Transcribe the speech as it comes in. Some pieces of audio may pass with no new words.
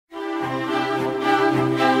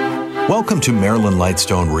Welcome to Marilyn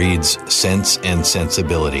Lightstone Reads Sense and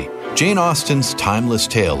Sensibility, Jane Austen's timeless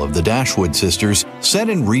tale of the Dashwood sisters set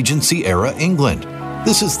in Regency-era England.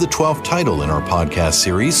 This is the 12th title in our podcast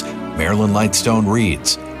series, Marilyn Lightstone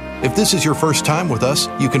Reads. If this is your first time with us,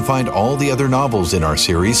 you can find all the other novels in our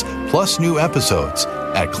series, plus new episodes,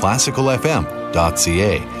 at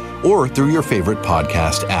classicalfm.ca or through your favorite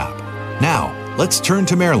podcast app. Now, let's turn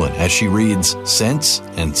to Marilyn as she reads Sense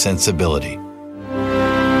and Sensibility.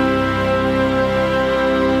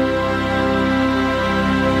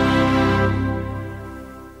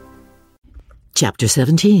 Chapter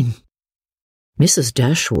 17. Mrs.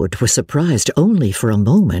 Dashwood was surprised only for a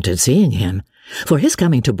moment at seeing him, for his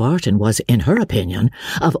coming to Barton was, in her opinion,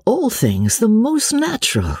 of all things the most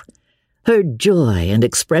natural. Her joy and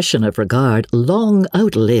expression of regard long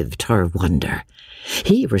outlived her wonder.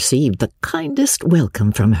 He received the kindest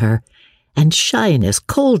welcome from her, and shyness,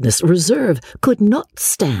 coldness, reserve could not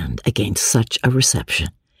stand against such a reception.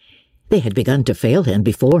 They had begun to fail him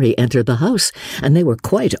before he entered the house, and they were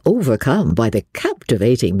quite overcome by the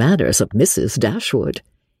captivating manners of Mrs. Dashwood.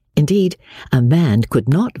 Indeed, a man could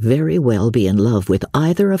not very well be in love with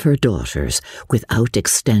either of her daughters without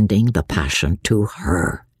extending the passion to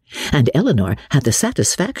her, and Elinor had the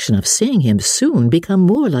satisfaction of seeing him soon become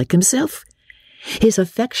more like himself. His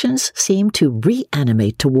affections seemed to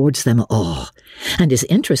reanimate towards them all, and his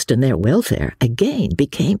interest in their welfare again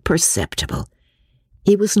became perceptible.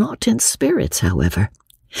 He was not in spirits, however.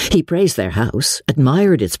 He praised their house,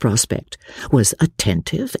 admired its prospect, was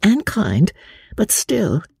attentive and kind, but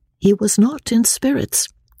still he was not in spirits.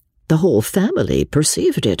 The whole family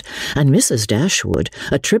perceived it, and Mrs. Dashwood,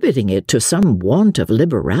 attributing it to some want of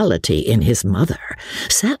liberality in his mother,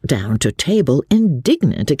 sat down to table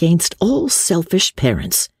indignant against all selfish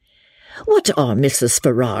parents. "What are Mrs.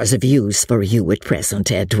 Ferrars's views for you at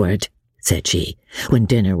present, Edward?" said she, when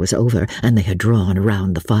dinner was over and they had drawn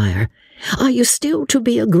round the fire. "Are you still to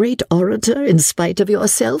be a great orator in spite of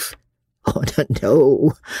yourself?" "Oh,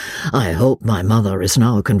 no. I hope my mother is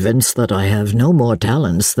now convinced that I have no more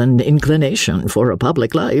talents than inclination for a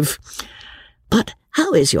public life." "But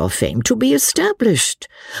how is your fame to be established?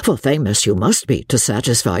 For famous you must be to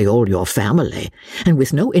satisfy all your family, and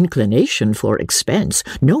with no inclination for expense,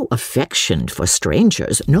 no affection for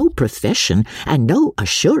strangers, no profession, and no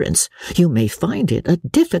assurance, you may find it a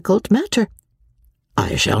difficult matter."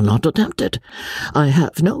 "I shall not attempt it. I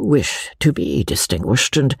have no wish to be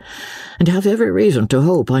distinguished, and have every reason to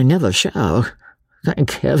hope I never shall.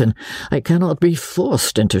 Thank heaven, I cannot be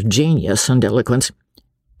forced into genius and eloquence."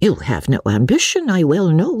 "You have no ambition, I well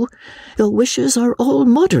know. Your wishes are all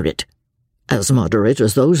moderate." "As moderate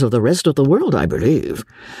as those of the rest of the world, I believe.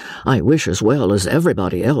 I wish as well as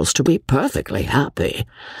everybody else to be perfectly happy.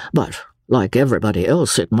 But, like everybody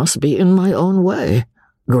else, it must be in my own way.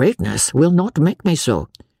 Greatness will not make me so."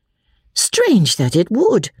 "Strange that it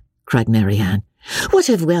would," cried Marianne. "What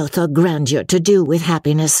have wealth or grandeur to do with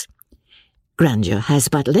happiness?" "Grandeur has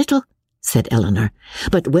but little," said Elinor,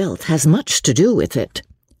 "but wealth has much to do with it."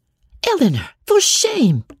 "Elinor, for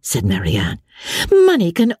shame," said Marianne.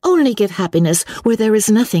 "Money can only give happiness where there is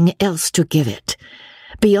nothing else to give it.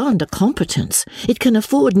 Beyond a competence, it can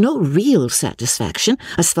afford no real satisfaction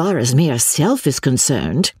as far as mere self is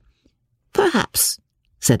concerned." "Perhaps,"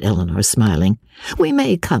 said Elinor, smiling, "we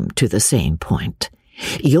may come to the same point.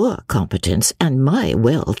 Your competence and my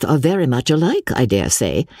wealth are very much alike, I dare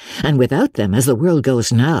say, and without them, as the world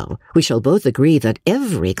goes now, we shall both agree that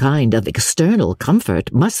every kind of external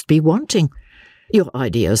comfort must be wanting. Your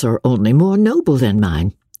ideas are only more noble than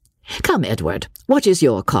mine. Come, Edward, what is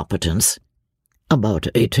your competence?" "About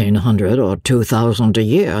 1,800 or 2,000 a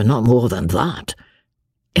year, not more than that."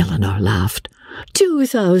 Elinor laughed.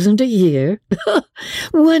 2,000 a year?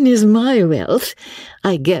 One is my wealth.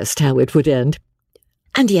 I guessed how it would end.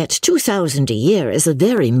 "And yet 2,000 a year is a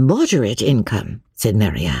very moderate income," said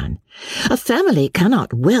Marianne. "A family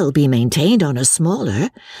cannot well be maintained on a smaller.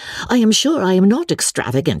 I am sure I am not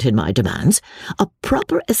extravagant in my demands. A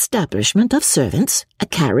proper establishment of servants, a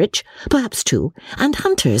carriage, perhaps two, and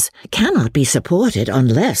hunters cannot be supported on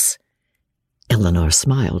less." Elinor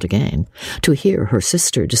smiled again to hear her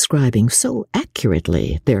sister describing so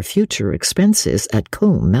accurately their future expenses at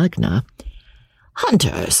Combe Magna.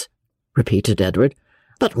 "Hunters," repeated Edward.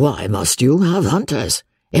 "But why must you have hunters?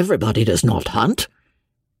 Everybody does not hunt."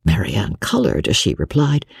 Marianne coloured as she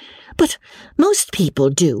replied, "But most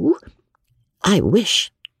people do." "I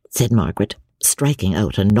wish," said Margaret, striking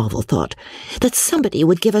out a novel thought, "that somebody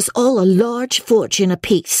would give us all a large fortune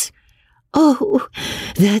apiece." "Oh,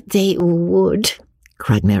 that they would,"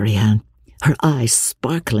 cried Marianne. her eyes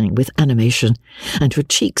sparkling with animation, and her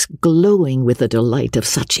cheeks glowing with the delight of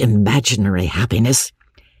such imaginary happiness.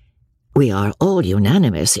 "We are all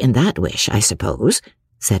unanimous in that wish, I suppose,"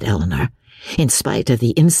 said Elinor, "in spite of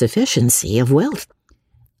the insufficiency of wealth."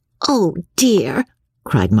 "Oh, dear,"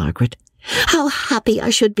 cried Margaret, "how happy I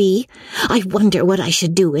should be! I wonder what I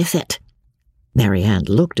should do with it." Marianne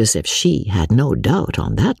looked as if she had no doubt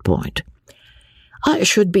on that point. "I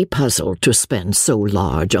should be puzzled to spend so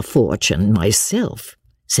large a fortune myself,"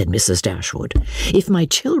 said Mrs. Dashwood, "if my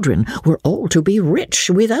children were all to be rich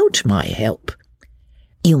without my help."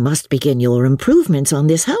 "You must begin your improvements on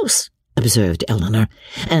this house," observed Elinor,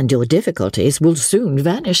 "and your difficulties will soon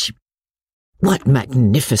vanish." "What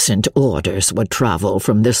magnificent orders would travel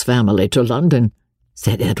from this family to London,"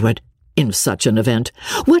 said Edward, "in such an event.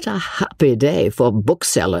 What a happy day for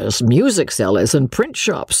booksellers, music sellers, and print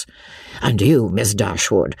shops. And you, Miss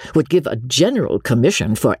Dashwood, would give a general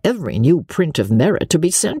commission for every new print of merit to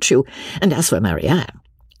be sent you. And as for Marianne,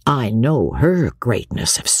 I know her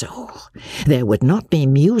greatness of soul. There would not be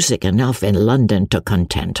music enough in London to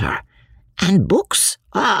content her. And books?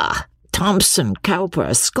 Ah! Thomson,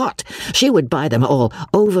 Cowper, Scott, she would buy them all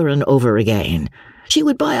over and over again. She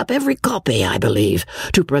would buy up every copy, I believe,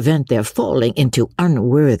 to prevent their falling into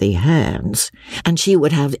unworthy hands, and she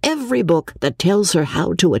would have every book that tells her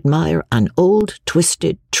how to admire an old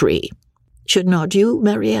twisted tree. Should not you,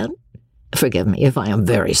 Marianne? Forgive me if I am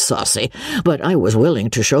very saucy, but I was willing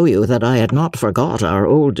to show you that I had not forgot our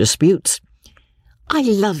old disputes." "I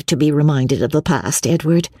love to be reminded of the past,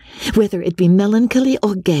 Edward, whether it be melancholy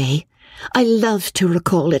or gay. I love to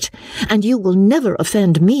recall it, and you will never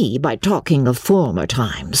offend me by talking of former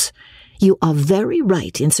times. You are very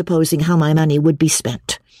right in supposing how my money would be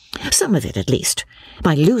spent. Some of it, at least.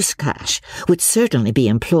 My loose cash would certainly be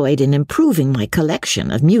employed in improving my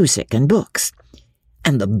collection of music and books.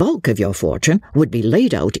 And the bulk of your fortune would be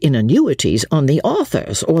laid out in annuities on the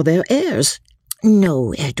authors or their heirs."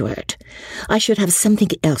 "No, Edward. I should have something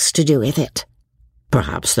else to do with it."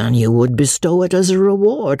 "Perhaps then you would bestow it as a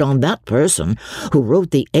reward on that person who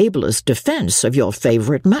wrote the ablest defense of your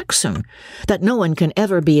favorite maxim, that no one can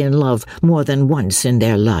ever be in love more than once in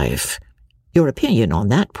their life. Your opinion on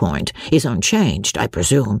that point is unchanged, I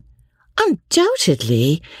presume."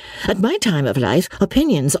 "Undoubtedly. At my time of life,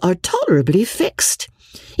 opinions are tolerably fixed.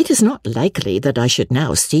 It is not likely that I should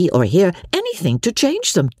now see or hear anything to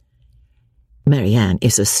change them." "Marianne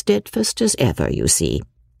is as steadfast as ever, you see,"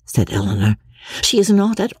 said Elinor. "She is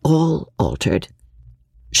not at all altered."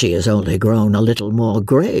 "She has only grown a little more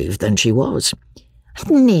grave than she was."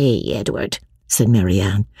 "Nay, Edward," said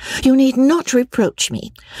Marianne, "you need not reproach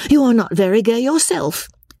me. You are not very gay yourself."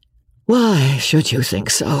 "Why should you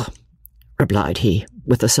think so?" replied he,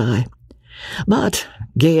 with a sigh. "But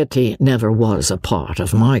gaiety never was a part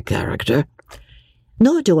of my character."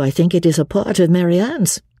 "Nor do I think it is a part of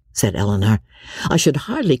Marianne's," said Elinor. "I should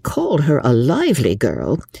hardly call her a lively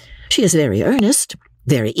girl. She is very earnest,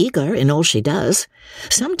 very eager in all she does,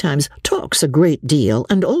 sometimes talks a great deal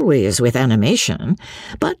and always with animation,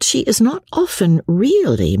 but she is not often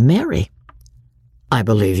really merry." "I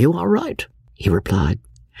believe you are right," he replied,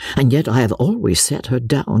 "and yet I have always set her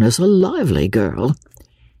down as a lively girl."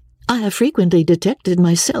 "I have frequently detected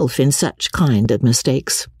myself in such kind of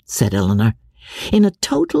mistakes," said Elinor, "in a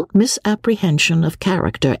total misapprehension of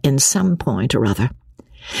character in some point or other.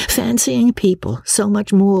 Fancying people so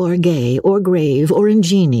much more gay or grave or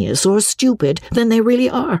ingenious or stupid than they really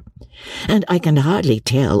are, and I can hardly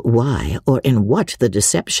tell why or in what the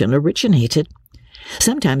deception originated.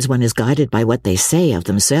 Sometimes one is guided by what they say of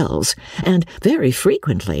themselves, and very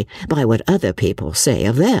frequently by what other people say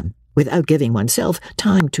of them, without giving oneself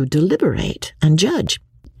time to deliberate and judge."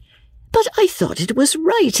 "But I thought it was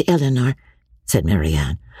right, Elinor," said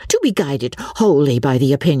Marianne, "to be guided wholly by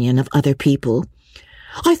the opinion of other people.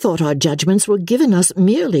 I thought our judgments were given us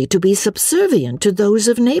merely to be subservient to those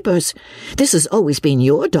of neighbours. This has always been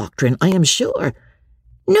your doctrine, I am sure."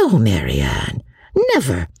 "No, Marianne,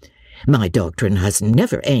 never. My doctrine has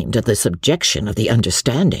never aimed at the subjection of the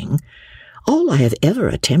understanding. All I have ever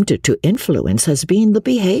attempted to influence has been the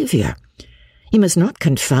behaviour. You must not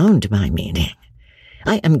confound my meaning.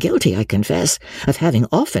 I am guilty, I confess, of having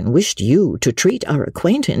often wished you to treat our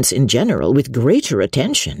acquaintance in general with greater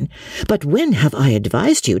attention, but when have I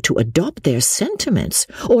advised you to adopt their sentiments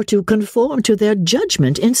or to conform to their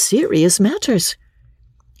judgment in serious matters?"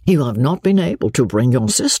 "You have not been able to bring your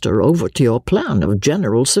sister over to your plan of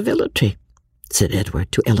general civility," said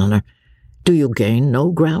Edward to Elinor. "Do you gain no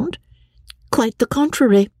ground?" "Quite the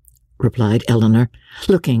contrary," replied Elinor,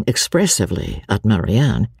 looking expressively at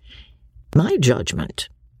Marianne. "My judgment,"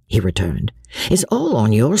 he returned, is all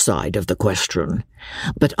on your side of the question,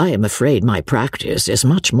 but I am afraid my practice is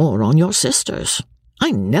much more on your sister's.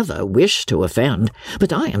 I never wish to offend,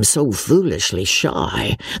 but I am so foolishly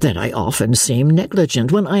shy that I often seem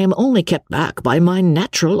negligent when I am only kept back by my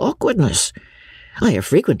natural awkwardness. I have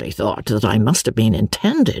frequently thought that I must have been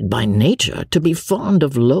intended by nature to be fond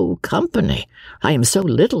of low company. I am so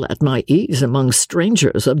little at my ease among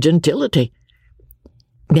strangers of gentility.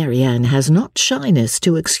 Marianne has not shyness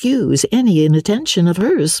to excuse any inattention of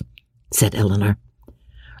hers, said Elinor.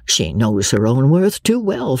 She knows her own worth too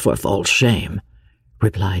well for false shame,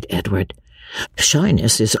 replied Edward.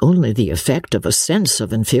 Shyness is only the effect of a sense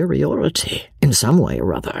of inferiority, in some way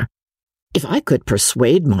or other. If I could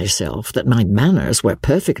persuade myself that my manners were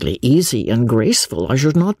perfectly easy and graceful, I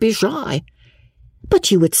should not be shy.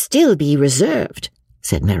 But you would still be reserved,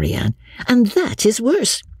 said Marianne, and that is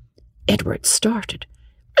worse. Edward started.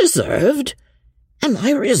 Reserved? Am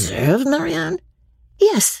I reserved, Marianne?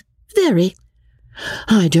 Yes, very.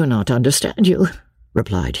 I do not understand you,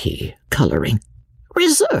 replied he, colouring.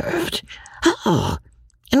 Reserved? How?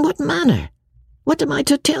 In what manner? What am I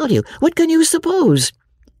to tell you? What can you suppose?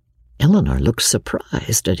 Elinor looked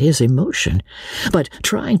surprised at his emotion, but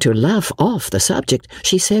trying to laugh off the subject,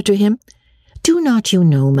 she said to him, Do not you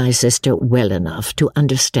know my sister well enough to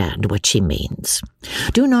understand what she means?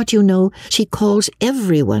 Do not you know she calls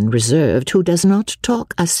everyone reserved who does not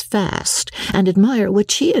talk as fast and admire what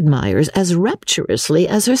she admires as rapturously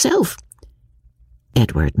as herself?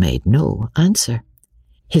 Edward made no answer.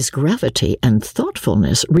 His gravity and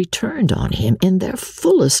thoughtfulness returned on him in their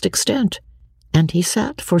fullest extent, and he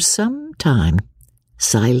sat for some time,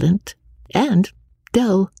 silent and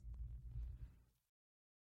dull.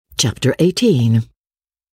 Chapter 18.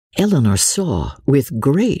 Elinor saw with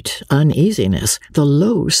great uneasiness the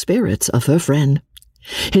low spirits of her friend.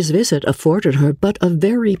 His visit afforded her but a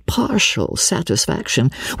very partial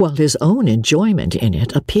satisfaction, while his own enjoyment in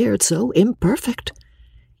it appeared so imperfect.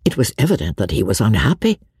 It was evident that he was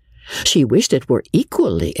unhappy. She wished it were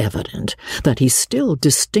equally evident that he still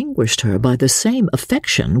distinguished her by the same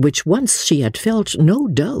affection which once she had felt no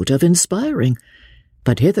doubt of inspiring.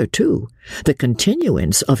 But hitherto the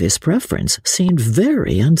continuance of his preference seemed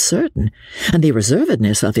very uncertain, and the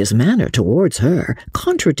reservedness of his manner towards her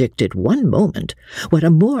contradicted one moment what a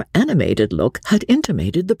more animated look had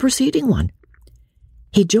intimated the preceding one.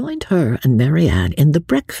 He joined her and Marianne in the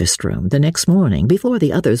breakfast-room the next morning before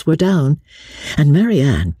the others were down, and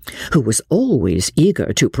Marianne, who was always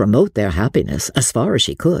eager to promote their happiness as far as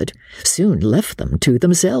she could, soon left them to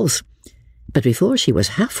themselves. But before she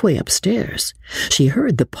was halfway upstairs, she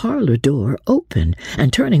heard the parlour door open,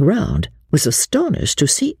 and turning round, was astonished to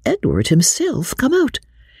see Edward himself come out.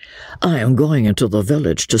 "I am going into the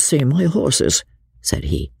village to see my horses," said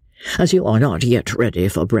he. "As you are not yet ready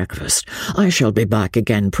for breakfast, I shall be back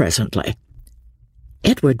again presently."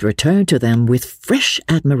 Edward returned to them with fresh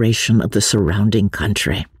admiration of the surrounding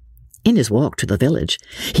country. In his walk to the village,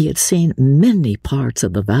 he had seen many parts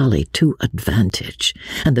of the valley to advantage,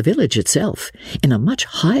 and the village itself, in a much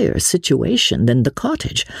higher situation than the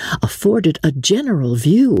cottage, afforded a general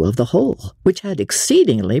view of the whole, which had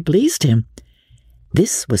exceedingly pleased him.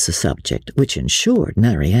 This was the subject which ensured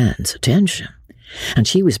Marianne's attention, and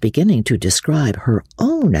she was beginning to describe her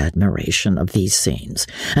own admiration of these scenes,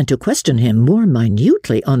 and to question him more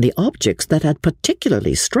minutely on the objects that had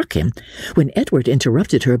particularly struck him, when Edward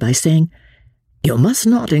interrupted her by saying, "You must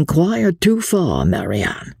not inquire too far,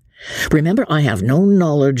 Marianne. Remember, I have no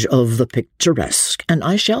knowledge of the picturesque, and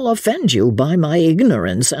I shall offend you by my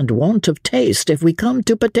ignorance and want of taste if we come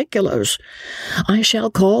to particulars. I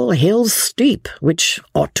shall call hills steep, which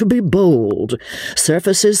ought to be bold,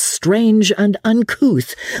 surfaces strange and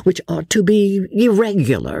uncouth, which ought to be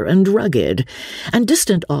irregular and rugged, and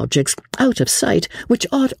distant objects out of sight, which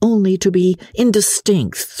ought only to be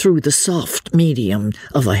indistinct through the soft medium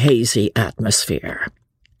of a hazy atmosphere.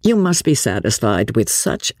 You must be satisfied with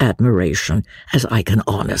such admiration as I can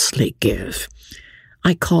honestly give.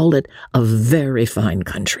 I call it a very fine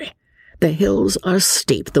country. The hills are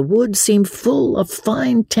steep, the woods seem full of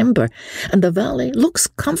fine timber, and the valley looks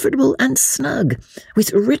comfortable and snug,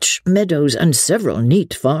 with rich meadows and several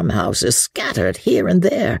neat farmhouses scattered here and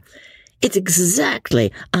there. It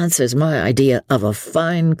exactly answers my idea of a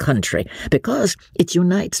fine country, because it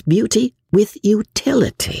unites beauty with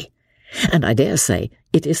utility. And I dare say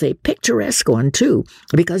it is a picturesque one, too,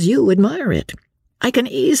 because you admire it. I can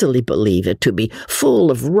easily believe it to be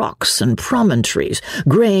full of rocks and promontories,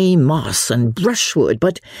 grey moss and brushwood,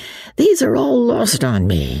 but these are all lost on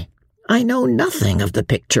me. I know nothing of the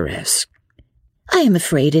picturesque." "I am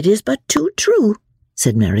afraid it is but too true,"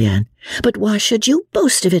 said Marianne. "But why should you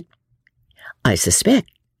boast of it?" "I suspect,"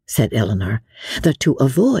 said Elinor, "that to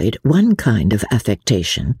avoid one kind of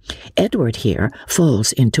affectation, Edward here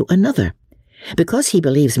falls into another. Because he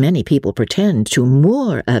believes many people pretend to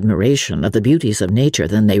more admiration of the beauties of nature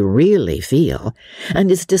than they really feel, and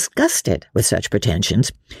is disgusted with such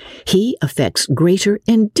pretensions, he affects greater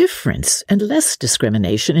indifference and less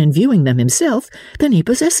discrimination in viewing them himself than he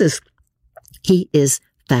possesses. He is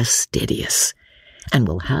fastidious, and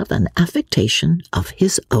will have an affectation of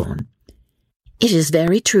his own." "It is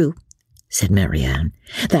very true," said Marianne,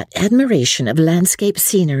 "that admiration of landscape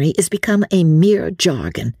scenery is become a mere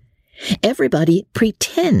jargon. Everybody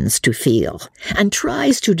pretends to feel, and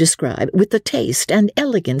tries to describe with the taste and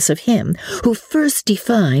elegance of him who first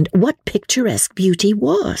defined what picturesque beauty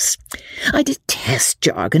was. I detest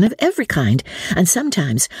jargon of every kind, and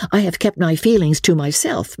sometimes I have kept my feelings to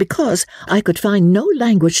myself because I could find no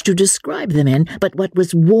language to describe them in but what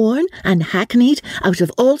was worn and hackneyed out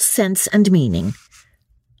of all sense and meaning."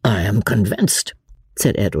 "I am convinced,"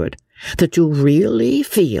 said Edward, "that you really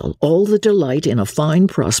feel all the delight in a fine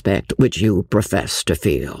prospect which you profess to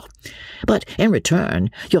feel. But in return,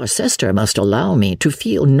 your sister must allow me to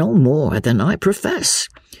feel no more than I profess.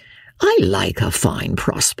 I like a fine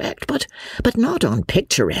prospect, but not on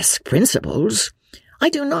picturesque principles. I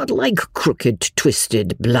do not like crooked,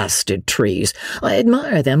 twisted, blasted trees. I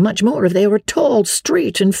admire them much more if they were tall,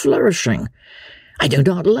 straight, and flourishing. I do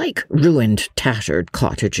not like ruined, tattered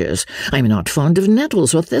cottages. I am not fond of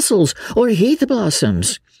nettles or thistles or heath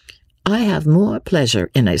blossoms. I have more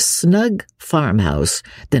pleasure in a snug farmhouse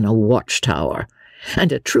than a watchtower,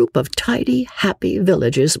 and a troop of tidy, happy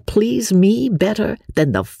villages please me better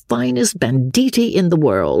than the finest banditti in the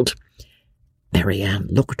world." Marianne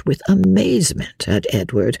looked with amazement at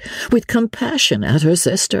Edward, with compassion at her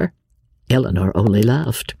sister. Elinor only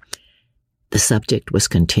laughed. The subject was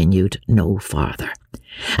continued no farther,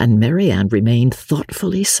 and Marianne remained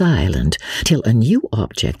thoughtfully silent till a new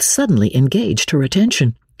object suddenly engaged her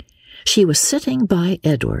attention. She was sitting by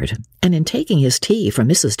Edward, and in taking his tea from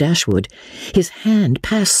Mrs. Dashwood, his hand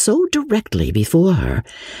passed so directly before her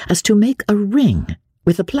as to make a ring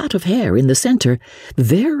with a plait of hair in the centre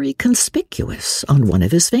very conspicuous on one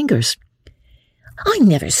of his fingers. "I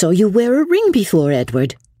never saw you wear a ring before,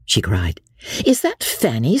 Edward," she cried. "Is that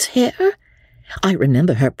Fanny's hair? I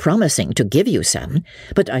remember her promising to give you some,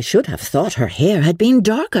 but I should have thought her hair had been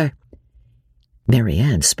darker."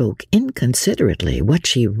 Marianne spoke inconsiderately what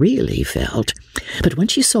she really felt, but when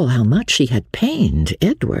she saw how much she had pained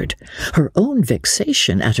Edward, her own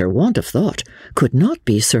vexation at her want of thought could not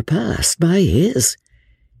be surpassed by his.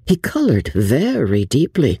 He coloured very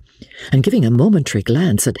deeply, and giving a momentary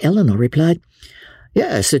glance at Elinor, replied,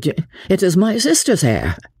 "Yes, it is my sister's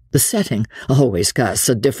hair. The setting always casts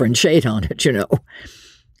a different shade on it, you know."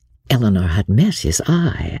 Elinor had met his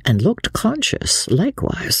eye, and looked conscious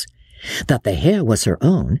likewise. That the hair was her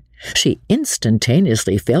own, she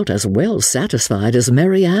instantaneously felt as well satisfied as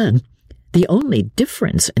Marianne. The only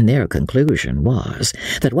difference in their conclusion was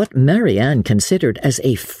that what Marianne considered as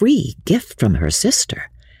a free gift from her sister,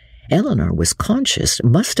 Elinor was conscious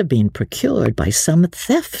must have been procured by some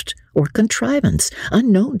theft or contrivance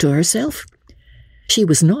unknown to herself. She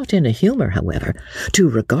was not in a humour, however, to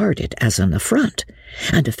regard it as an affront,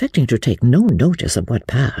 and affecting to take no notice of what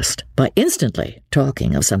passed, by instantly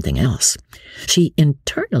talking of something else, she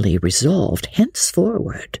internally resolved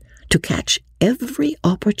henceforward to catch every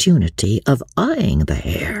opportunity of eyeing the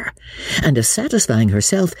hair, and of satisfying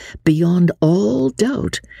herself beyond all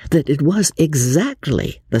doubt that it was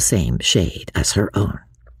exactly the same shade as her own.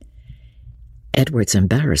 Edward's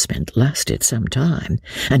embarrassment lasted some time,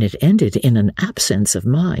 and it ended in an absence of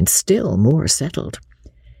mind still more settled.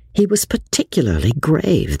 He was particularly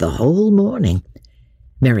grave the whole morning.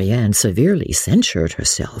 Marianne severely censured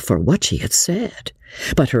herself for what she had said,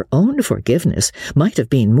 but her own forgiveness might have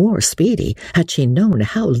been more speedy had she known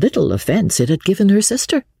how little offence it had given her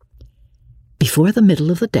sister. Before the middle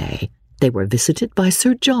of the day, they were visited by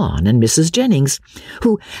Sir John and Mrs. Jennings,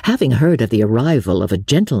 who, having heard of the arrival of a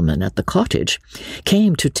gentleman at the cottage,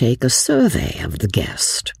 came to take a survey of the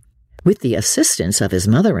guest. With the assistance of his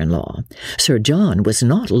mother-in-law, Sir John was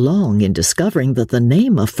not long in discovering that the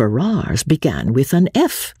name of Ferrars began with an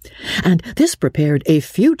F, and this prepared a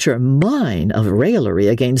future mine of raillery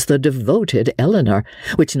against the devoted Elinor,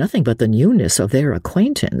 which nothing but the newness of their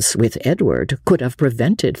acquaintance with Edward could have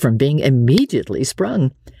prevented from being immediately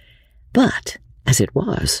sprung. But, as it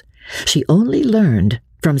was, she only learned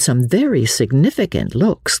from some very significant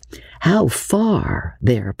looks how far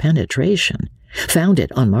their penetration,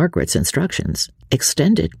 founded on Margaret's instructions,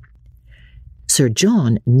 extended. Sir Sir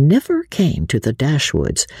John never came to the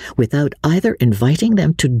Dashwoods without either inviting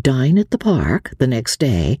them to dine at the park the next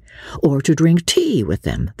day or to drink tea with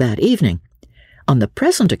them that evening. On the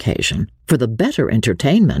present occasion, for the better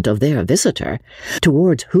entertainment of their visitor,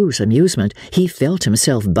 towards whose amusement he felt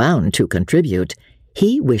himself bound to contribute,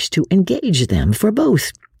 he wished to engage them for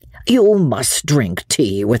both. "You must drink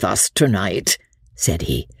tea with us tonight," said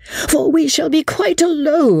he, "for we shall be quite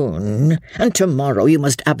alone, and tomorrow you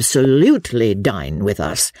must absolutely dine with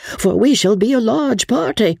us, for we shall be a large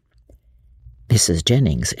party." Mrs.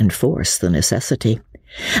 Jennings enforced the necessity.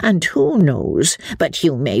 "And who knows but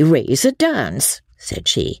you may raise a dance," said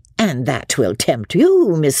she, "and that will tempt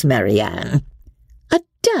you, Miss Marianne." "A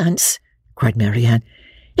dance?" cried Marianne.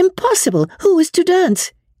 "Impossible! Who is to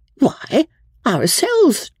dance?" "Why,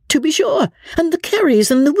 ourselves, to be sure, and the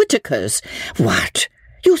Carys and the Whitakers. What?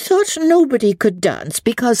 You thought nobody could dance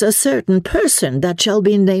because a certain person that shall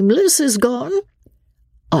be nameless is gone?"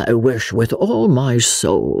 "I wish with all my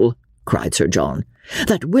soul," cried Sir John,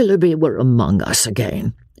 "that Willoughby were among us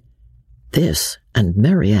again." This, and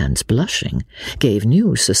Marianne's blushing, gave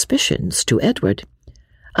new suspicions to Edward.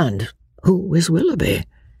 "And who is Willoughby?"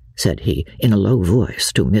 said he, in a low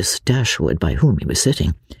voice to Miss Dashwood, by whom he was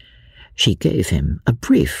sitting. She gave him a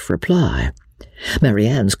brief reply.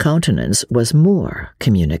 Marianne's countenance was more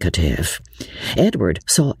communicative. Edward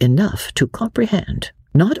saw enough to comprehend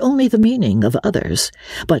not only the meaning of others,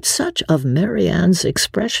 but such of Marianne's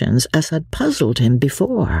expressions as had puzzled him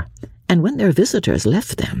before, and when their visitors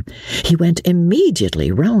left them, he went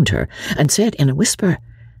immediately round her and said in a whisper,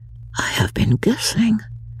 "I have been guessing.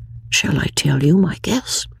 Shall I tell you my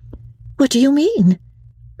guess?" "What do you mean?"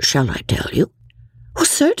 "Shall I tell you?" "Oh,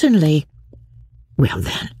 certainly." "Well,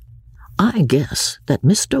 then, I guess that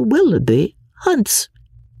Mr. Willoughby hunts."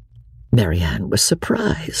 Marianne was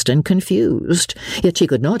surprised and confused, yet she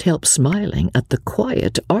could not help smiling at the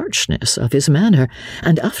quiet archness of his manner,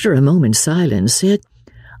 and after a moment's silence said,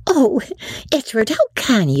 "Oh, Edward, how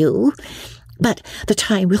can you? But the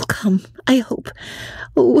time will come, I hope.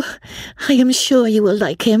 Oh, I am sure you will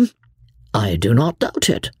like him." "I do not doubt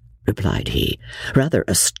it," replied he, rather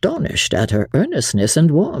astonished at her earnestness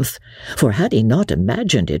and warmth, for had he not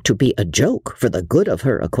imagined it to be a joke for the good of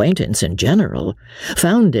her acquaintance in general,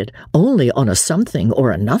 founded only on a something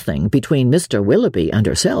or a nothing between Mr. Willoughby and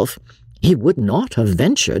herself, he would not have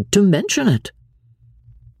ventured to mention it.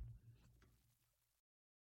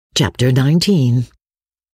 Chapter 19.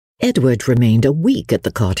 Edward remained a week at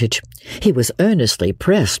the cottage. He was earnestly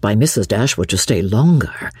pressed by Mrs. Dashwood to stay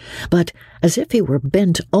longer, but, as if he were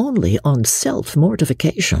bent only on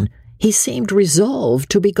self-mortification, he seemed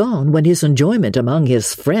resolved to be gone when his enjoyment among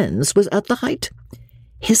his friends was at the height.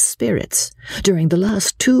 His spirits, during the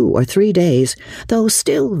last 2 or 3 days, though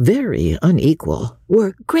still very unequal,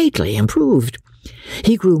 were greatly improved.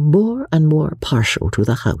 He grew more and more partial to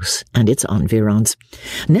the house and its environs,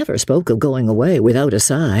 never spoke of going away without a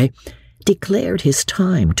sigh, declared his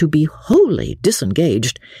time to be wholly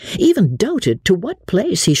disengaged, even doubted to what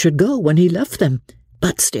place he should go when he left them,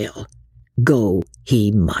 but still, go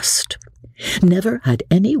he must. Never had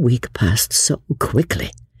any week passed so quickly.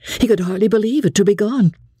 He could hardly believe it to be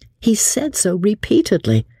gone. He said so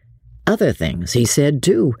repeatedly. Other things he said,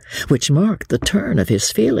 too, which marked the turn of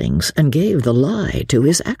his feelings and gave the lie to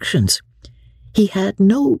his actions. He had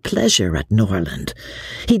no pleasure at Norland.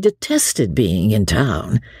 He detested being in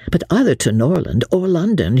town, but either to Norland or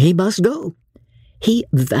London he must go. He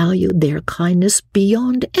valued their kindness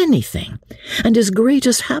beyond anything, and his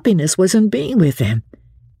greatest happiness was in being with them.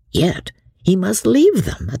 Yet he must leave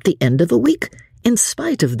them at the end of a week, in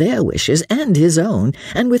spite of their wishes and his own,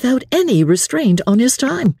 and without any restraint on his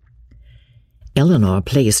time. Elinor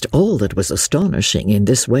placed all that was astonishing in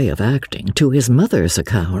this way of acting to his mother's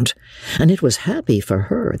account, and it was happy for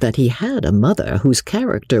her that he had a mother whose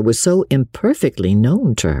character was so imperfectly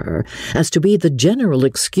known to her as to be the general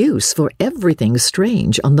excuse for everything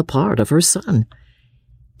strange on the part of her son.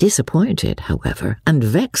 Disappointed, however, and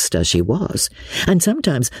vexed as she was, and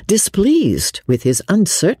sometimes displeased with his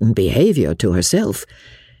uncertain behaviour to herself,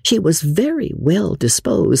 she was very well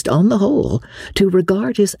disposed, on the whole, to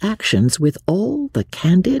regard his actions with all the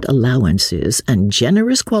candid allowances and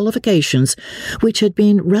generous qualifications which had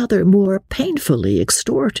been rather more painfully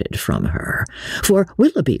extorted from her for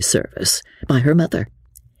Willoughby's service by her mother.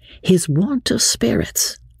 His want of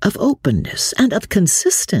spirits, of openness, and of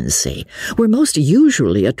consistency were most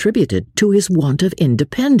usually attributed to his want of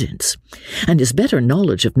independence, and his better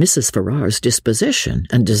knowledge of Mrs. Ferrars's disposition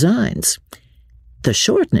and designs. The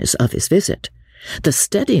shortness of his visit, the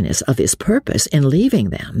steadiness of his purpose in leaving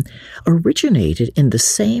them originated in the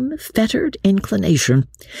same fettered inclination,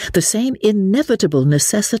 the same inevitable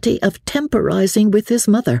necessity of temporizing with his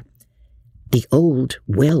mother. The old,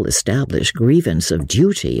 well-established grievance of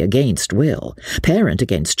duty against will, parent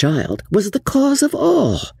against child, was the cause of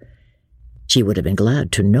all. She would have been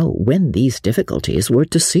glad to know when these difficulties were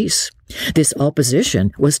to cease. This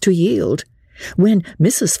opposition was to yield, when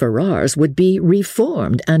Mrs. Ferrars would be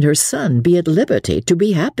reformed and her son be at liberty to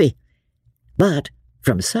be happy. But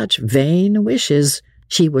from such vain wishes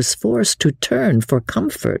she was forced to turn for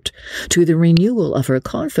comfort to the renewal of her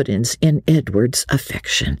confidence in Edward's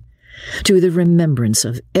affection, to the remembrance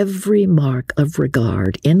of every mark of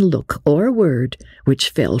regard in look or word which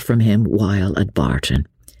fell from him while at Barton,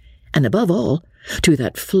 and above all, to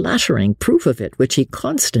that flattering proof of it which he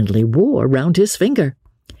constantly wore round his finger.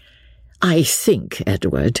 "I think,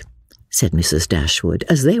 Edward," said Mrs. Dashwood,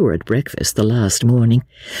 as they were at breakfast the last morning,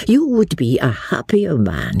 "you would be a happier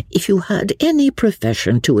man if you had any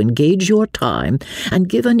profession to engage your time and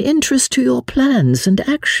give an interest to your plans and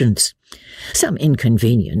actions. Some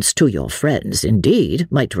inconvenience to your friends, indeed,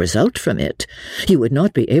 might result from it. You would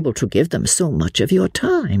not be able to give them so much of your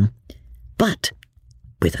time. But,"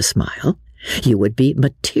 with a smile, "you would be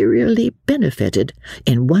materially benefited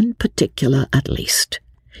in one particular at least.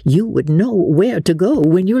 You would know where to go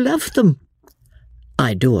when you left them."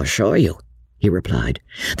 "I do assure you," he replied,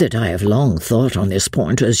 "that I have long thought on this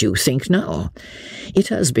point as you think now. It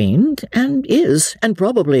has been, and is, and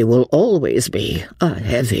probably will always be, a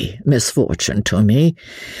heavy misfortune to me,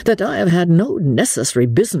 that I have had no necessary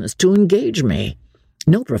business to engage me,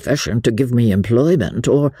 no profession to give me employment,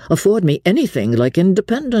 or afford me anything like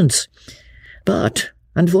independence. But,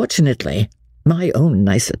 unfortunately, my own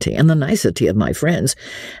nicety and the nicety of my friends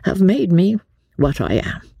have made me what I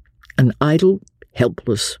am, an idle,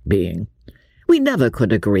 helpless being. We never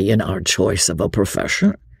could agree in our choice of a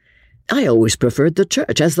profession. I always preferred the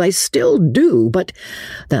church, as I still do, but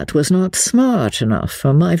that was not smart enough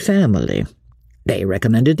for my family. They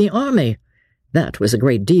recommended the army. That was a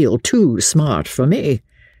great deal too smart for me.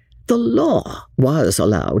 The law was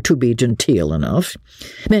allowed to be genteel enough.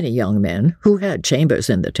 Many young men who had chambers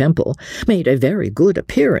in the Temple made a very good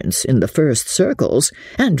appearance in the first circles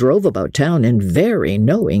and drove about town in very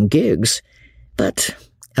knowing gigs. But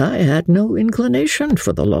I had no inclination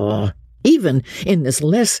for the law, even in this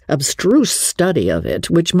less abstruse study of it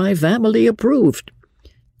which my family approved.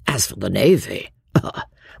 As for the navy,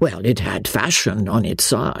 well, it had fashion on its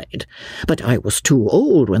side, but I was too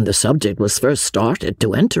old when the subject was first started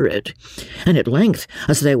to enter it, and at length,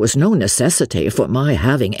 as there was no necessity for my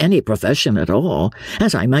having any profession at all,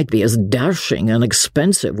 as I might be as dashing and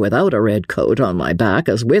expensive without a red coat on my back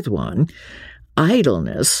as with one,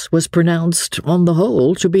 idleness was pronounced, on the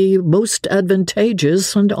whole, to be most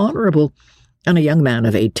advantageous and honourable, and a young man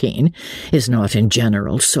of 18 is not in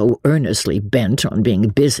general so earnestly bent on being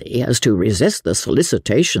busy as to resist the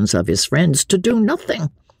solicitations of his friends to do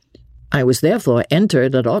nothing. I was therefore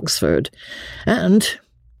entered at Oxford, and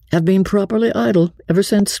have been properly idle ever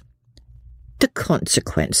since. The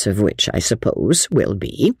consequence of which, I suppose, will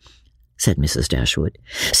be, said Mrs. Dashwood,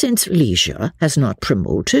 since leisure has not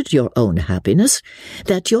promoted your own happiness,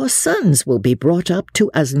 that your sons will be brought up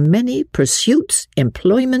to as many pursuits,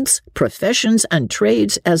 employments, professions, and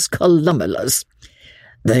trades as Columela's.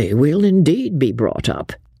 They will indeed be brought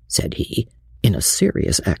up, said he, in a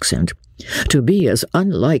serious accent, to be as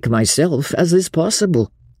unlike myself as is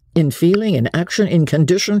possible, in feeling, in action, in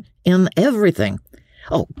condition, in everything.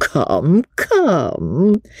 Oh, come,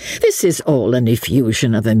 come. This is all an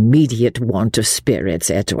effusion of immediate want of spirits,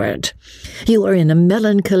 Edward. You are in a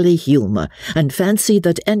melancholy humour, and fancy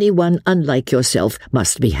that anyone unlike yourself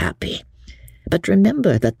must be happy. But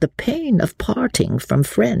remember that the pain of parting from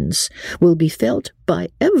friends will be felt by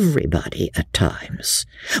everybody at times,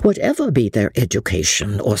 whatever be their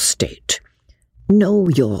education or state. Know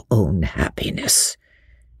your own happiness.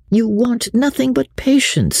 You want nothing but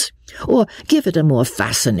patience, or give it a more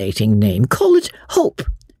fascinating name. Call it hope.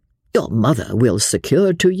 Your mother will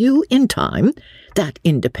secure to you in time that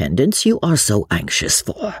independence you are so anxious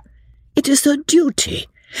for. It is her duty,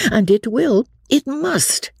 and it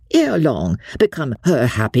must, ere long, become her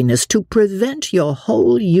happiness to prevent your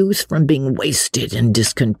whole youth from being wasted in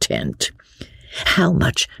discontent. How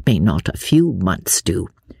much may not a few months do?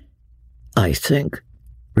 I think,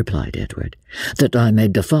 replied Edward, that I may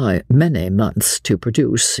defy many months to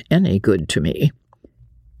produce any good to me.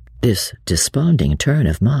 This desponding turn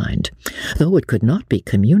of mind, though it could not be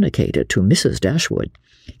communicated to Mrs. Dashwood,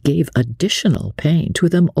 gave additional pain to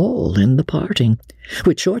them all in the parting,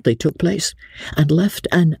 which shortly took place, and left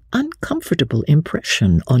an uncomfortable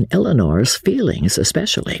impression on Elinor's feelings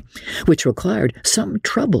especially, which required some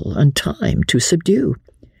trouble and time to subdue.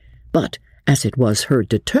 But as it was her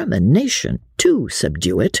determination to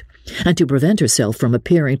subdue it, and to prevent herself from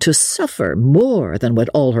appearing to suffer more than what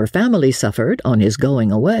all her family suffered on his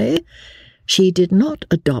going away, she did not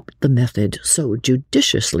adopt the method so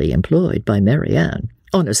judiciously employed by Marianne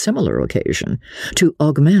on a similar occasion, to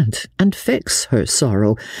augment and fix her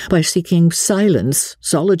sorrow by seeking silence,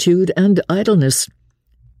 solitude, and idleness.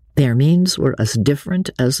 Their means were as different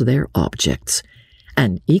as their objects,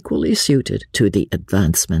 and equally suited to the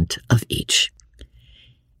advancement of each.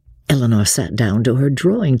 Elinor sat down to her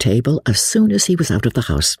drawing table as soon as he was out of the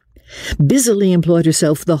house, busily employed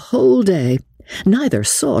herself the whole day, neither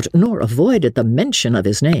sought nor avoided the mention of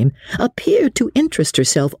his name, appeared to interest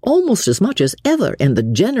herself almost as much as ever in the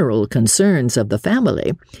general concerns of the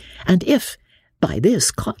family, and if, by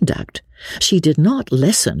this conduct, she did not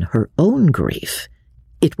lessen her own grief,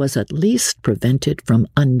 it was at least prevented from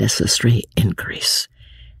unnecessary increase,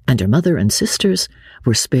 and her mother and sisters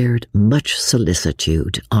were spared much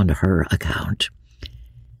solicitude on her account.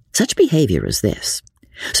 Such behavior as this,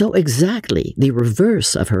 so exactly the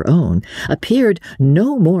reverse of her own, appeared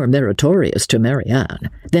no more meritorious to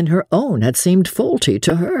Marianne than her own had seemed faulty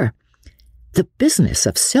to her. The business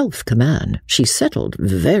of self-command she settled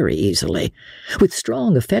very easily. With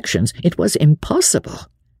strong affections it was impossible.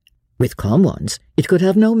 With calm ones it could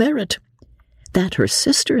have no merit. That her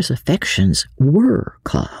sister's affections were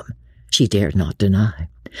calm, she dared not deny,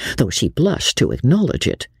 though she blushed to acknowledge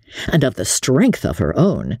it, and of the strength of her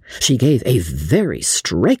own she gave a very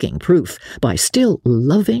striking proof by still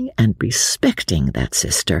loving and respecting that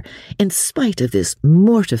sister, in spite of this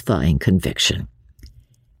mortifying conviction.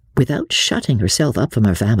 Without shutting herself up from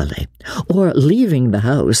her family, or leaving the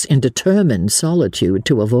house in determined solitude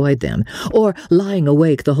to avoid them, or lying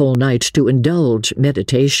awake the whole night to indulge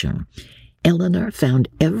meditation, Elinor found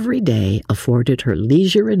every day afforded her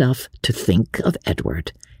leisure enough to think of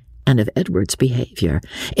Edward, and of Edward's behavior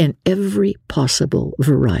in every possible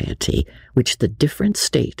variety which the different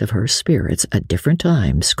state of her spirits at different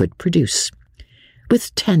times could produce,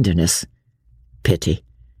 with tenderness, pity,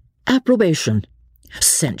 approbation,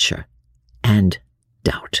 censure, and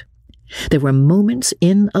doubt. There were moments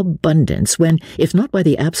in abundance when, if not by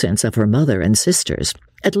the absence of her mother and sisters,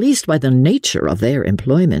 at least by the nature of their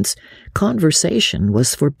employments, conversation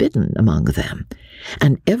was forbidden among them,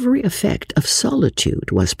 and every effect of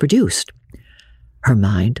solitude was produced. Her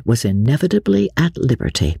mind was inevitably at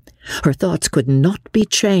liberty. Her thoughts could not be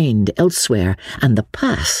chained elsewhere, and the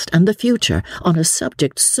past and the future, on a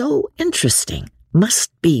subject so interesting,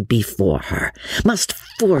 must be before her, must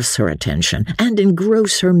force her attention, and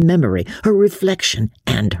engross her memory, her reflection,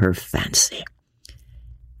 and her fancy.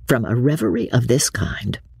 From a reverie of this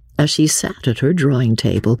kind, as she sat at her drawing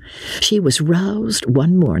table, she was roused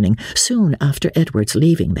one morning, soon after Edward's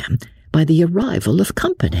leaving them, by the arrival of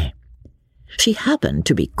company. She happened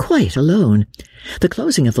to be quite alone. The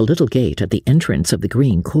closing of the little gate at the entrance of the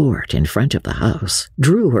green court in front of the house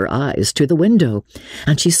drew her eyes to the window,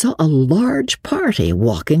 and she saw a large party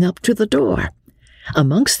walking up to the door.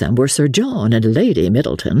 Amongst them were Sir John and Lady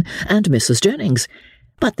Middleton and Mrs. Jennings,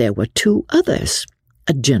 but there were two others,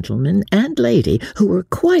 a gentleman and lady, who were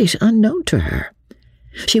quite unknown to her.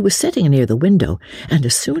 She was sitting near the window, and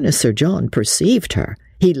as soon as Sir John perceived her,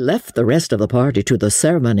 he left the rest of the party to the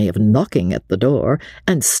ceremony of knocking at the door,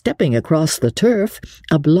 and stepping across the turf,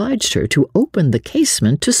 obliged her to open the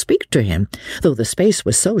casement to speak to him, though the space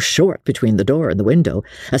was so short between the door and the window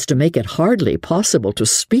as to make it hardly possible to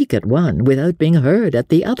speak at one without being heard at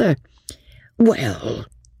the other. "Well,"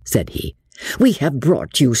 said he, "we have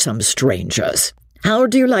brought you some strangers. How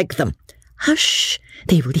do you like them?" "Hush,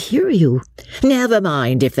 they will hear you." "Never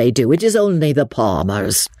mind if they do, it is only the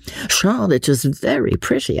Palmers. Charlotte is very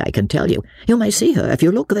pretty, I can tell you. You may see her if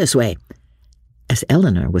you look this way." As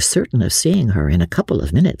Elinor was certain of seeing her in a couple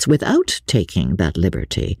of minutes without taking that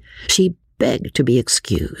liberty, she begged to be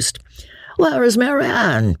excused. "Where is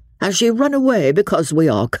Marianne? Has she run away because we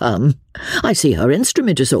are come? I see her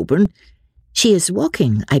instrument is open." "She is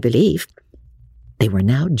walking, I believe." They were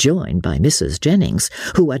now joined by Mrs. Jennings,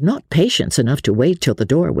 who had not patience enough to wait till the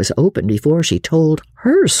door was open before she told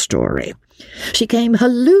her story. She came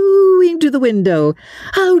hallooing to the window.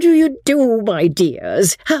 "How do you do, my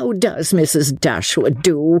dears? How does Mrs. Dashwood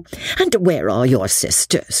do? And where are your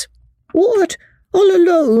sisters?" "What, all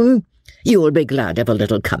alone?" "You'll be glad of a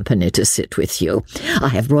little company to sit with you. I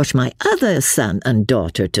have brought my other son and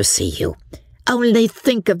daughter to see you. Only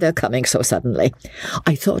think of their coming so suddenly.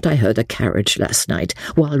 I thought I heard a carriage last night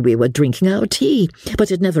while we were drinking our tea,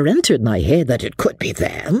 but it never entered my head that it could be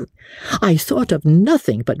them. I thought of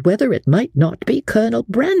nothing but whether it might not be Colonel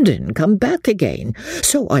Brandon come back again.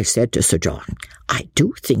 So I said to Sir John, I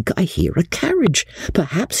do think I hear a carriage.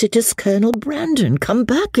 Perhaps it is Colonel Brandon come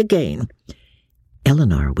back again.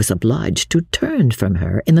 Elinor was obliged to turn from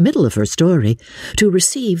her in the middle of her story to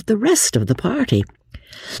receive the rest of the party.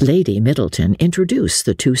 Lady Middleton introduced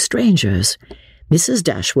the two strangers. Mrs.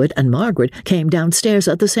 Dashwood and Margaret came downstairs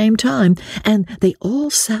at the same time, and they all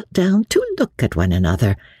sat down to look at one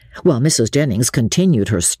another, while Mrs. Jennings continued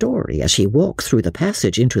her story as she walked through the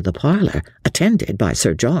passage into the parlour, attended by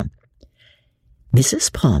Sir John.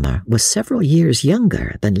 Mrs. Palmer was several years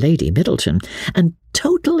younger than Lady Middleton, and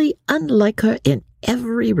totally unlike her in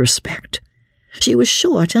every respect. She was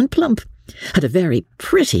short and plump, had a very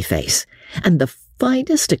pretty face, and the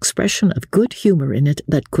finest expression of good humour in it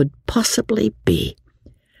that could possibly be.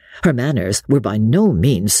 Her manners were by no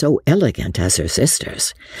means so elegant as her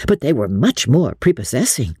sister's, but they were much more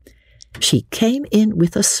prepossessing. She came in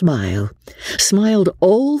with a smile, smiled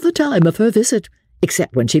all the time of her visit,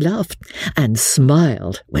 except when she laughed, and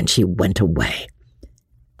smiled when she went away.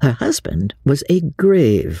 Her husband was a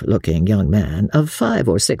grave-looking young man of 25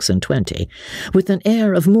 or 26, with an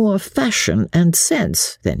air of more fashion and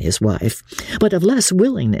sense than his wife, but of less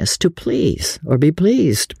willingness to please or be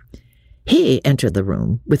pleased. He entered the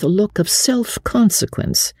room with a look of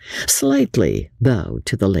self-consequence, slightly bowed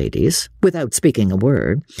to the ladies, without speaking a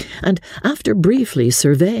word, and after briefly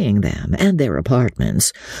surveying them and their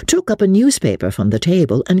apartments, took up a newspaper from the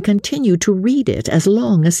table and continued to read it as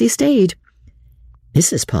long as he stayed.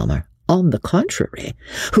 Mrs. Palmer, on the contrary,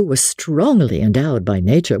 who was strongly endowed by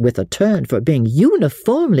nature with a turn for being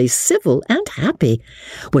uniformly civil and happy,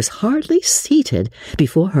 was hardly seated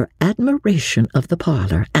before her admiration of the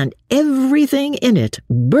parlour, and everything in it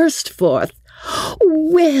burst forth.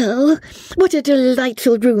 Well, what a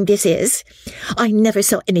delightful room this is. I never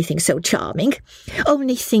saw anything so charming.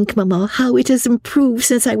 Only think, Mamma, how it has improved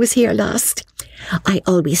since I was here last. I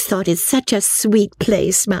always thought it such a sweet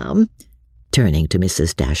place, ma'am. Turning to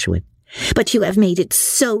Mrs. Dashwood. But you have made it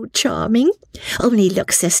so charming. Only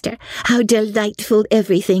look, sister, how delightful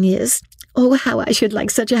everything is. Oh, how I should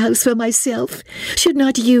like such a house for myself. Should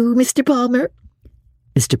not you, Mr. Palmer?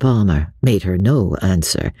 Mr. Palmer made her no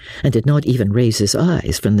answer, and did not even raise his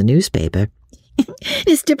eyes from the newspaper.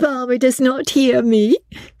 Mr. Palmer does not hear me,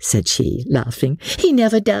 said she, laughing. He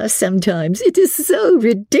never does sometimes. It is so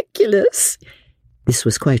ridiculous. This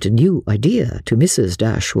was quite a new idea to Mrs.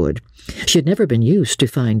 Dashwood. She had never been used to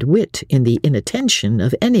find wit in the inattention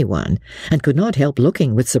of anyone, and could not help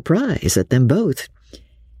looking with surprise at them both.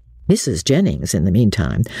 Mrs. Jennings, in the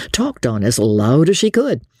meantime, talked on as loud as she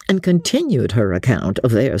could, and continued her account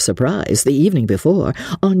of their surprise the evening before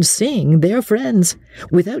on seeing their friends,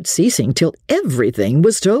 without ceasing till everything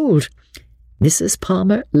was told. Mrs.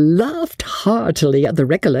 Palmer laughed heartily at the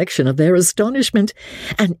recollection of their astonishment,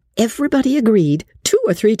 and everybody agreed 2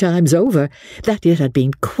 or 3 times over that it had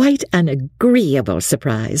been quite an agreeable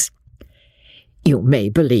surprise. "You may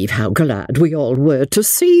believe how glad we all were to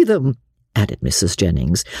see them," added Mrs.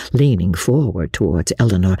 Jennings, leaning forward towards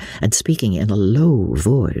Elinor and speaking in a low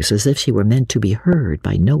voice as if she were meant to be heard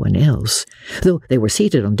by no one else, though they were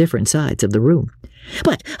seated on different sides of the room.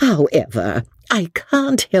 "But, however, I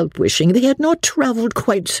can't help wishing they had not travelled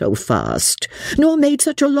quite so fast, nor made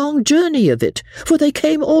such a long journey of it, for they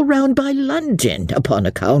came all round by London upon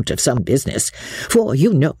account of some business, for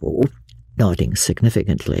you know," nodding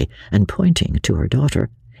significantly and pointing to her daughter,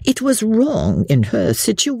 "it was wrong in her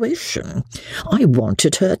situation. I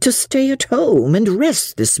wanted her to stay at home and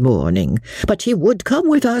rest this morning, but she would come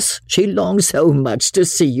with us. She longed so much to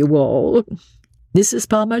see you all." Mrs.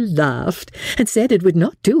 Palmer laughed and said it would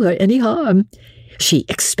not do her any harm. "She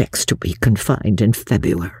expects to be confined in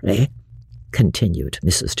February," continued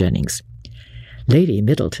Mrs. Jennings. Lady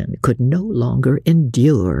Middleton could no longer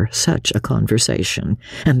endure such a conversation,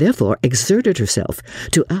 and therefore exerted herself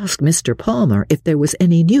to ask Mr. Palmer if there was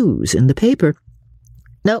any news in the paper.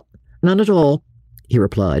 "No, none at all," he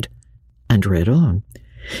replied, and read on.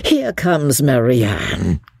 "Here comes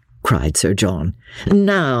Marianne," cried Sir John.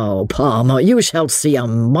 "Now, Palmer, you shall see a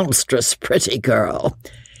monstrous pretty girl."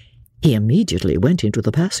 He immediately went into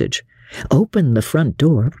the passage, opened the front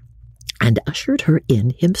door, and ushered her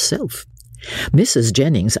in himself. Mrs.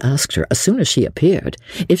 Jennings asked her, as soon as she appeared,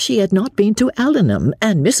 if she had not been to Allenham,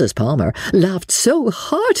 and Mrs. Palmer laughed so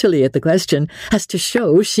heartily at the question as to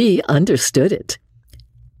show she understood it.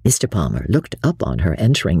 Mr. Palmer looked up on her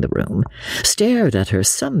entering the room, stared at her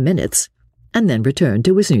some minutes, and then returned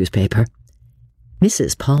to his newspaper.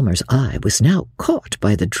 Mrs. Palmer's eye was now caught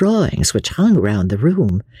by the drawings which hung round the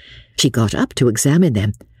room. She got up to examine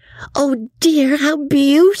them. "Oh, dear, how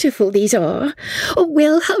beautiful these are! Oh,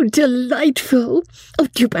 Will, how delightful! Oh,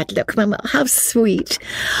 do but look, Mamma, how sweet!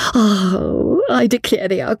 Oh, I declare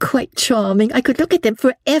they are quite charming. I could look at them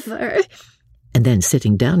forever." And then,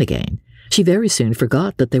 sitting down again, she very soon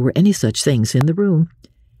forgot that there were any such things in the room.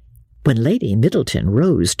 When Lady Middleton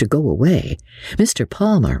rose to go away, Mr.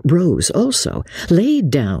 Palmer rose also, laid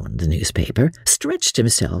down the newspaper, stretched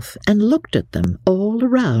himself, and looked at them all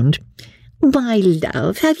around. "My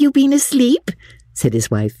love, have you been asleep?" said his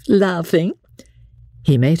wife, laughing.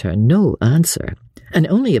 He made her no answer, and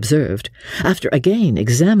only observed, after again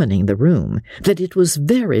examining the room, that it was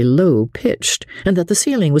very low-pitched, and that the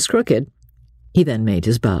ceiling was crooked. He then made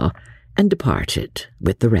his bow, and departed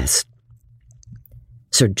with the rest.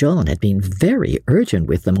 Sir John had been very urgent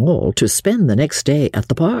with them all to spend the next day at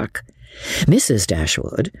the park. Mrs.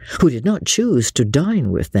 Dashwood, who did not choose to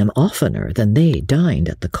dine with them oftener than they dined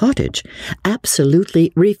at the cottage,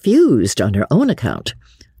 absolutely refused on her own account.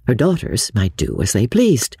 Her daughters might do as they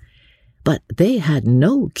pleased, but they had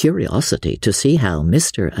no curiosity to see how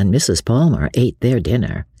Mr. and Mrs. Palmer ate their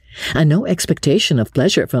dinner, and no expectation of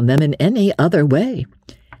pleasure from them in any other way.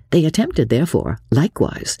 They attempted, therefore,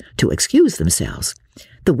 likewise, to excuse themselves.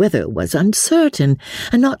 The weather was uncertain,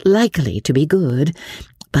 and not likely to be good,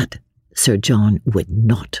 but Sir John would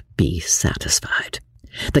not be satisfied.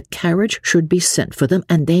 The carriage should be sent for them,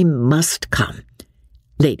 and they must come.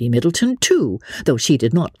 Lady Middleton, too, though she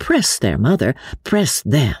did not press their mother, pressed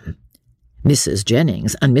them. Mrs.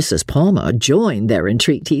 Jennings and Mrs. Palmer joined their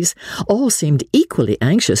entreaties. All seemed equally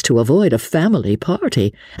anxious to avoid a family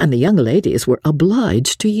party, and the young ladies were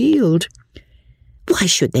obliged to yield. "Why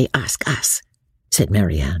should they ask us?" said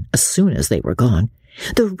Marianne, as soon as they were gone.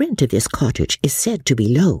 "The rent of this cottage is said to be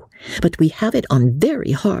low, but we have it on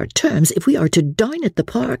very hard terms if we are to dine at the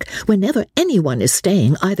park whenever anyone is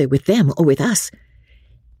staying either with them or with us."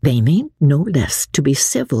 "They mean no less to be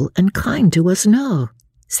civil and kind to us now,"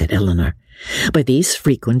 said Elinor, "by these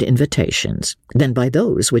frequent invitations than by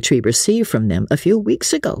those which we received from them a few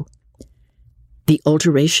weeks ago. The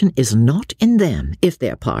alteration is not in them if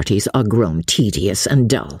their parties are grown tedious and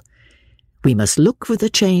dull. We must look for the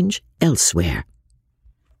change elsewhere."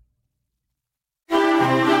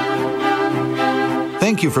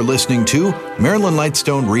 Thank you for listening to Marilyn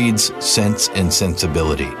Lightstone Reads Sense and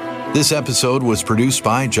Sensibility. This episode was produced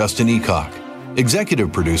by Justin Eacock.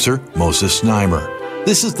 Executive producer, Moses Znaimer.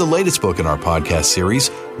 This is the latest book in our podcast series,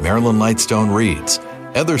 Marilyn Lightstone Reads.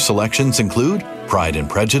 Other selections include Pride and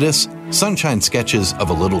Prejudice, Sunshine Sketches of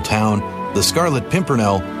a Little Town, The Scarlet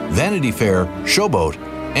Pimpernel, Vanity Fair, Showboat,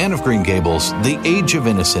 Anne of Green Gables, The Age of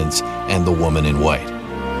Innocence, and The Woman in White.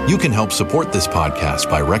 You can help support this podcast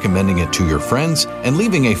by recommending it to your friends and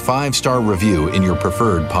leaving a 5-star review in your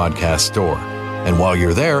preferred podcast store. And while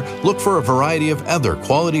you're there, look for a variety of other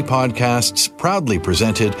quality podcasts proudly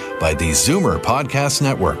presented by the Zoomer Podcast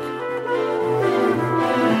Network.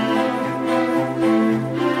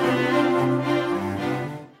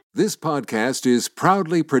 This podcast is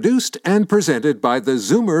proudly produced and presented by the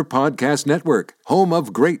Zoomer Podcast Network, home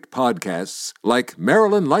of great podcasts like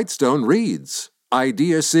Marilyn Lightstone Reads,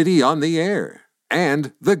 Idea City on the Air,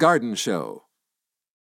 and The Garden Show.